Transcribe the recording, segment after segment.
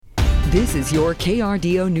This is your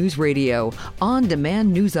KRDO News Radio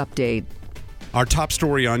on-demand news update. Our top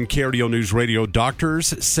story on KRDO News Radio, doctors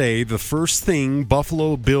say the first thing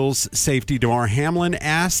Buffalo Bills safety Damar Hamlin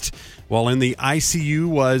asked while in the ICU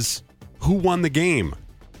was, who won the game?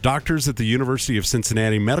 Doctors at the University of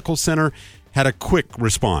Cincinnati Medical Center had a quick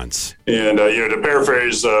response. And, to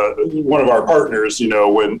paraphrase one of our partners,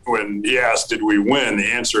 when he asked, did we win?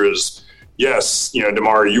 The answer is yes.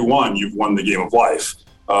 Damar, you won. You've won the game of life.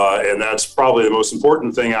 And that's probably the most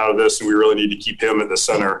important thing out of this. And we really need to keep him at the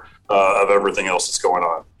center of everything else that's going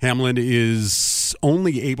on. Hamlin is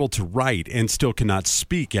only able to write and still cannot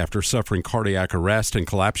speak after suffering cardiac arrest and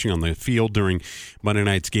collapsing on the field during Monday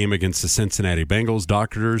night's game against the Cincinnati Bengals.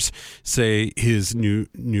 Doctors say his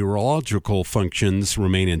neurological functions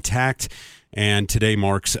remain intact, and today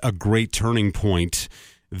marks a great turning point.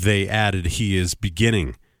 They added he is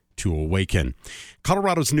beginning to awaken.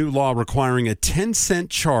 Colorado's new law requiring a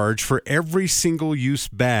 10-cent charge for every single-use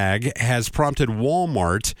bag has prompted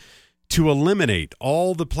Walmart to eliminate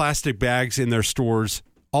all the plastic bags in their stores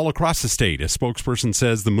all across the state. A spokesperson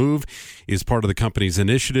says the move is part of the company's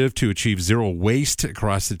initiative to achieve zero waste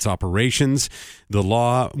across its operations. The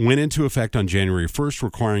law went into effect on January 1st,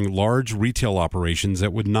 requiring large retail operations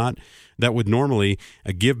that would normally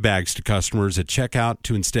give bags to customers at checkout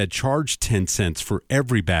to instead charge 10 cents for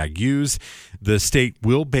every bag used. The state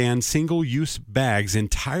will ban single-use bags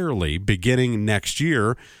entirely beginning next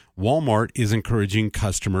year. Walmart is encouraging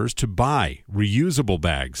customers to buy reusable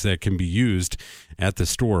bags that can be used at the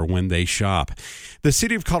store when they shop. The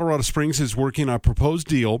city of Colorado Springs is working on a proposed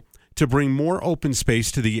deal to bring more open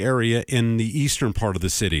space to the area in the eastern part of the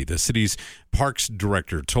city. The city's parks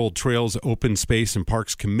director told Trails Open Space and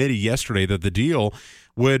Parks Committee yesterday that the deal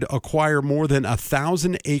would acquire more than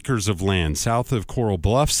 1,000 acres of land south of Coral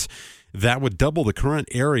Bluffs. That would double the current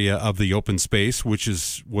area of the open space, which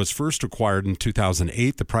was first acquired in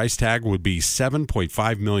 2008. The price tag would be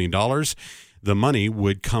 $7.5 million. The money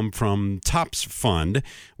would come from TOPS Fund,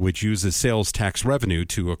 which uses sales tax revenue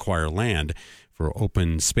to acquire land for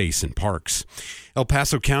open space and parks. El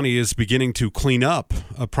Paso County is beginning to clean up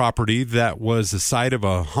a property that was the site of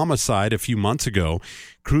a homicide a few months ago.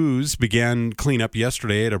 Crews began cleanup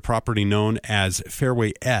yesterday at a property known as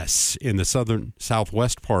Fairway S in the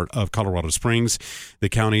southwest part of Colorado Springs. The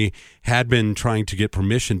county had been trying to get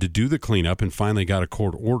permission to do the cleanup and finally got a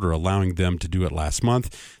court order allowing them to do it last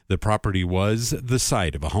month. The property was the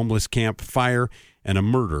site of a homeless camp, fire, and a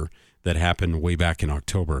murder that happened way back in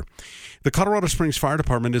October. The Colorado Springs Fire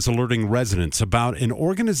Department is alerting residents about an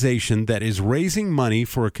organization that is raising money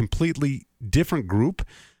for a completely different group.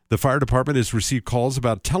 The fire department has received calls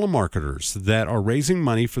about telemarketers that are raising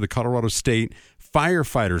money for the Colorado State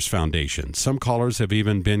Firefighters Foundation. Some callers have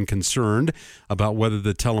even been concerned about whether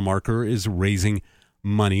the telemarketer is raising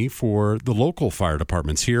money for the local fire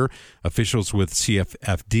departments here. Officials with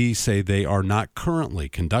CFFD say they are not currently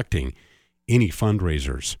conducting any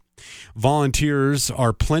fundraisers. Volunteers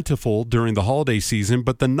are plentiful during the holiday season,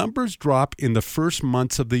 but the numbers drop in the first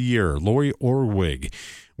months of the year. Lori Orwig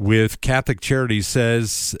with Catholic Charities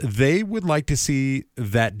says they would like to see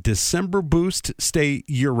that December boost stay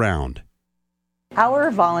year-round.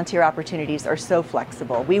 Our volunteer opportunities are so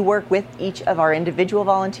flexible. We work with each of our individual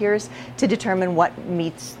volunteers to determine what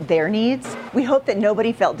meets their needs. We hope that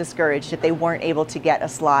nobody felt discouraged if they weren't able to get a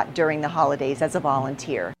slot during the holidays as a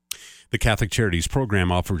volunteer. The Catholic Charities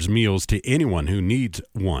program offers meals to anyone who needs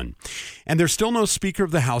one. And there's still no Speaker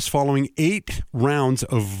of the House following 8 rounds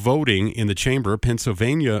of voting in the chamber.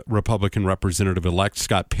 Pennsylvania Republican Representative-elect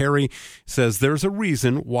Scott Perry says there's a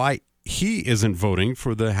reason why he isn't voting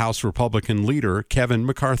for the House Republican leader, Kevin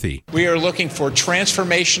McCarthy. We are looking for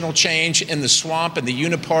transformational change in the swamp and the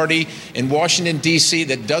uniparty in Washington, D.C.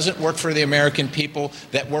 that doesn't work for the American people,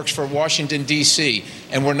 that works for Washington, D.C.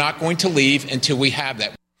 And we're not going to leave until we have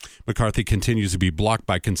that. McCarthy continues to be blocked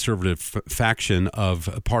by conservative faction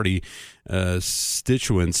of party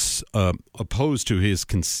constituents opposed to his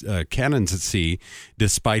candidacy,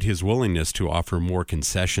 despite his willingness to offer more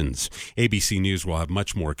concessions. ABC News will have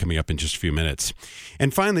much more coming up in just a few minutes.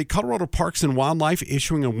 And finally, Colorado Parks and Wildlife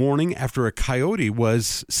issuing a warning after a coyote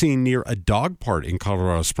was seen near a dog park in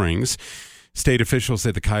Colorado Springs. State officials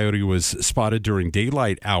say the coyote was spotted during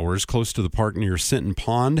daylight hours close to the park near Sinton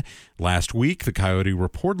Pond. Last week, the coyote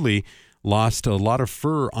reportedly lost a lot of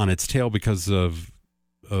fur on its tail because of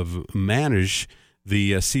manage.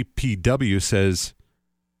 The CPW says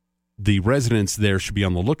the residents there should be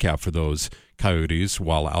on the lookout for those coyotes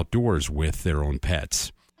while outdoors with their own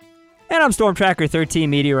pets. And I'm Storm Tracker 13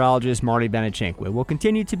 meteorologist Marty Benechink. It will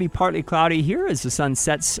continue to be partly cloudy here as the sun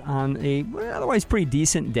sets on a otherwise pretty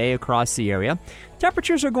decent day across the area.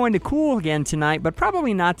 Temperatures are going to cool again tonight, but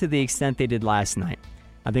probably not to the extent they did last night.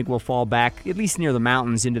 I think we'll fall back, at least near the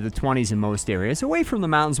mountains, into the 20s in most areas. Away from the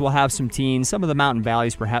mountains, we'll have some teens, some of the mountain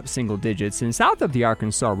valleys perhaps single digits. And south of the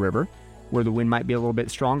Arkansas River, where the wind might be a little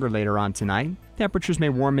bit stronger later on tonight, temperatures may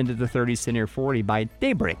warm into the 30s to near 40 by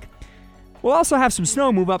daybreak. We'll also have some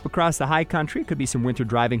snow move up across the high country. Could be some winter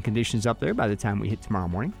driving conditions up there by the time we hit tomorrow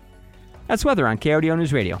morning. That's weather on KRDO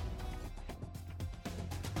News Radio.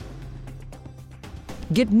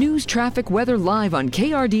 Get news, traffic, weather live on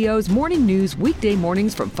KRDO's Morning News weekday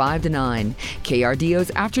mornings from 5 to 9.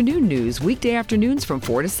 KRDO's Afternoon News weekday afternoons from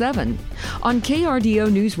 4 to 7. On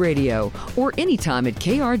KRDO News Radio or anytime at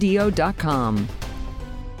krdo.com.